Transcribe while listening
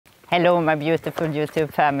Hello my beautiful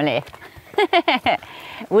YouTube family.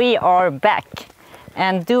 We are back.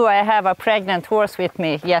 And do I have a pregnant horse with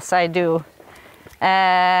me? Yes, I do.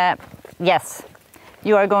 Yes,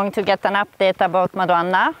 you are going to get an update about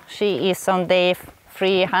Madonna. She is on day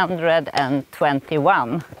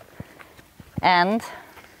 321. And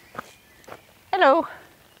hello,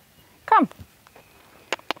 come.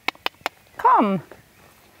 Come.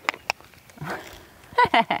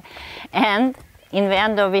 And in the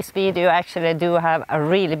end of this video, I actually do have a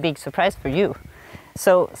really big surprise for you.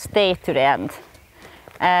 So stay to the end.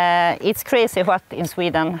 It's crazy hot in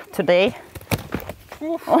Sweden today.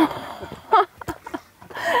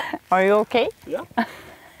 Are you okay? Yeah.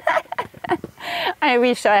 I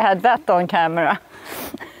wish I had that on camera.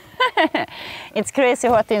 It's crazy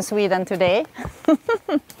hot in Sweden today.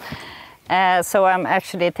 So I'm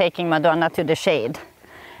actually taking Madonna to the shade.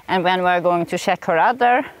 And when we're going to check her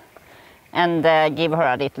udder and give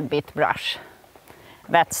her a little bit brush.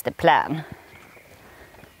 That's the plan.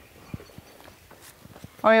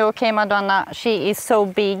 Are you okay, Madonna? She is so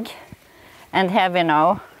big and heavy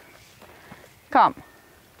now. Come.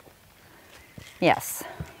 Yes.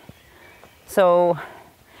 So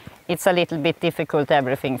it's a little bit difficult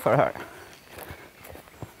everything for her.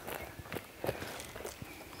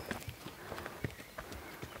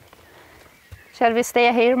 Shall we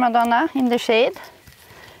stay here, Madonna, in the shade?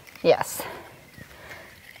 Yes.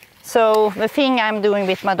 So the thing I'm doing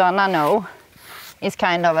with Madonna now is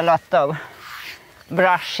kind of a lot of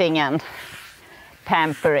brushing and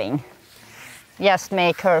pampering. Just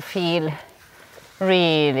make her feel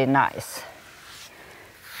really nice.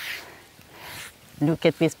 Look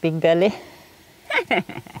at this big belly.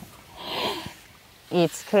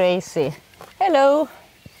 It's crazy. Hello.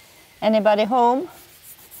 Anybody home?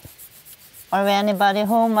 Are there anybody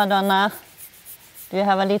home, Madonna? Do you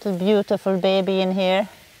have a little beautiful baby in here?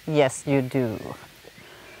 Yes, you do.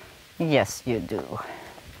 Yes, you do.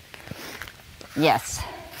 Yes.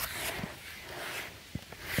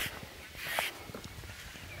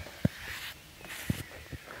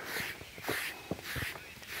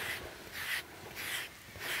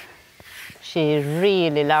 She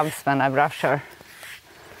really loves when I brush her.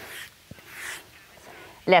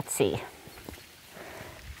 Let's see.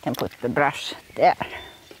 Can put the brush there.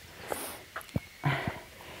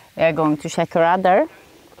 We are going to check her udder.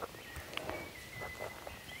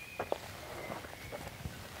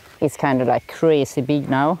 It's kind of like crazy big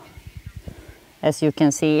now. As you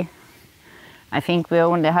can see, I think we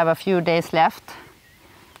only have a few days left.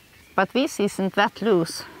 But this isn't that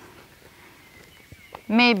loose.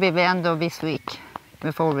 Maybe the end of this week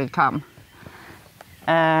before we come.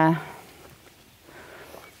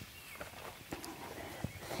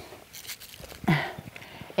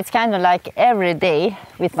 It's kind of like every day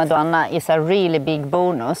with Madonna is a really big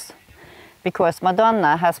bonus, because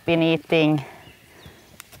Madonna has been eating,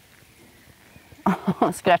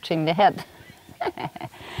 scratching the head.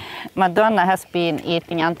 Madonna has been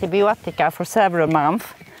eating antibiotica for several months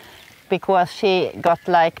because she got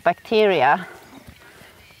like bacteria.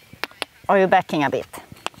 Are you backing a bit?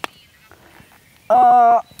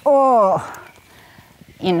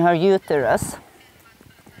 In her uterus.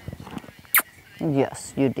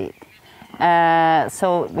 Yes, you did.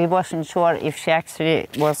 So we wasn't sure if she actually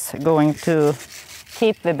was going to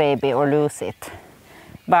keep the baby or lose it.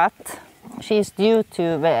 But she's due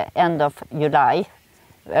to the end of July,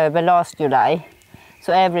 the last July.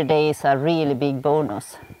 So every day is a really big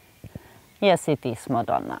bonus. Yes, it is,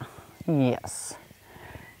 Madonna. Yes.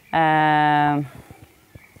 I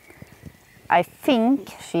think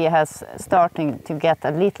she has starting to get a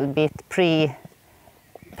little bit pain.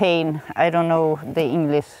 I don't know the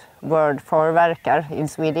English word for verkar in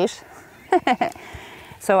Swedish.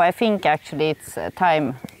 So I think actually it's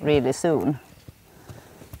time really soon.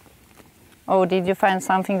 Oh, did you find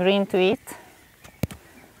something green to eat?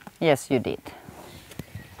 Yes, you did.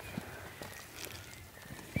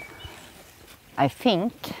 I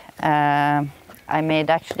think I made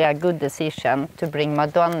actually a good decision to bring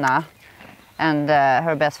Madonna and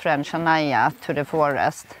her best friend Shanaya to the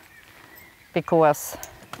forest, because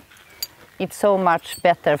it's so much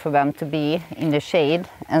better for them to be in the shade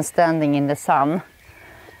and standing in the sun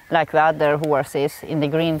like the other horses in the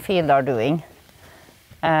green field are doing.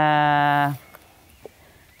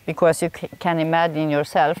 Because you can imagine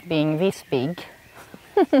yourself being this big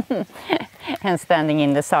and standing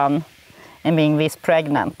in the sun and being this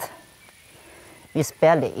pregnant. This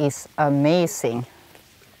belly is amazing.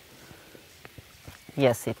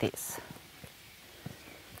 Yes, it is.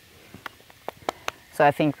 So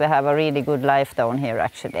I think we have a really good life down here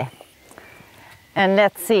actually. And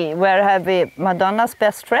let's see, where have we Madonna's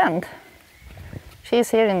best friend?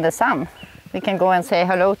 She's here in the sun. We can go and say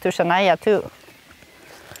hello to Shanaya too.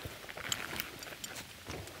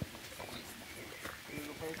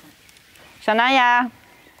 Shanaya,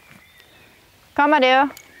 come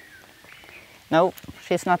on. No,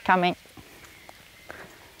 she's not coming.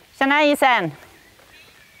 Shanaya-san.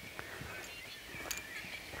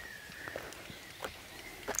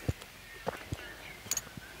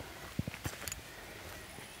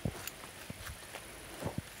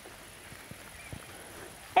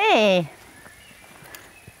 Hey.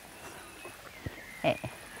 Hey.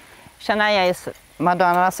 Shanaya is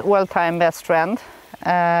Madonna's all-time best friend.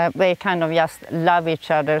 They kind of just love each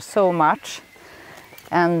other so much.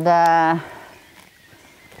 And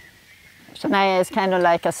Shanaya is kind of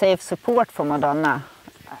like a safe support for Madonna.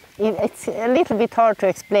 It's a little bit hard to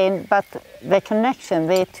explain, but the connection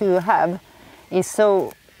they two have is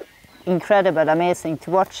so incredible, amazing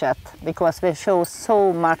to watch it, because they show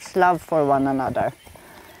so much love for one another.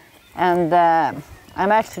 And I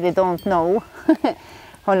actually don't know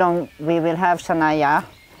how long we will have Shanaya,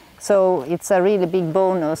 so it's a really big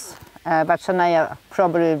bonus, but Shanaya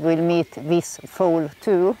probably will meet this foal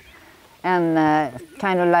too, and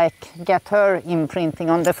kind of like get her imprinting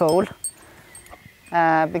on the foal,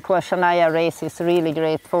 because Shanaya raises really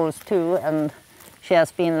great foals too, and she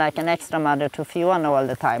has been like an extra mother to Fiona all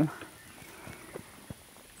the time.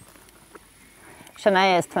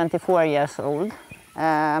 Shanaya is 24 years old.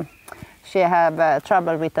 She have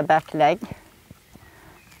trouble with the back leg.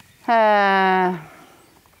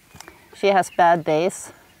 She has bad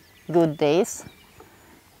days, good days.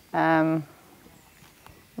 But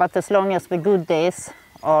as long as the good days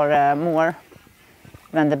are more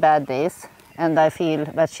than the bad days, and I feel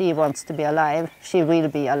that she wants to be alive, she will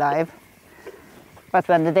be alive. But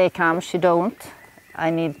when the day comes, she don't.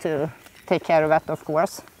 I need to take care of that, of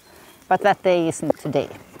course. But that day isn't today.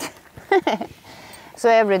 So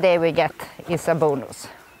every day we get is a bonus.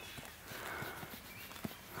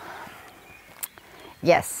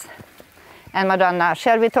 Yes. And Madonna,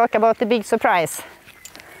 shall we talk about the big surprise?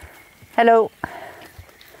 Hello.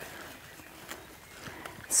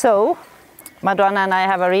 So, Madonna and I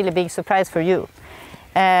have a really big surprise for you.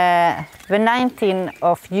 The 19th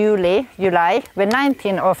of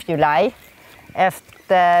July, at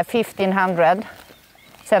 1500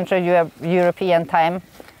 Central European time,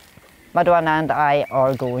 Madonna and I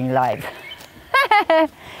are going live.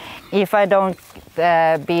 If I don't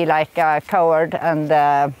be like a coward and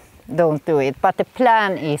don't do it. But the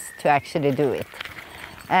plan is to actually do it.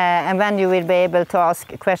 And then you will be able to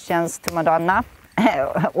ask questions to Madonna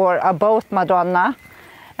or about Madonna,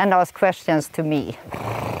 and ask questions to me.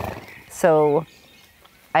 So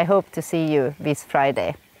I hope to see you this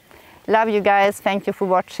Friday. Love you guys. Thank you for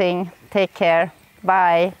watching. Take care.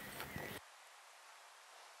 Bye.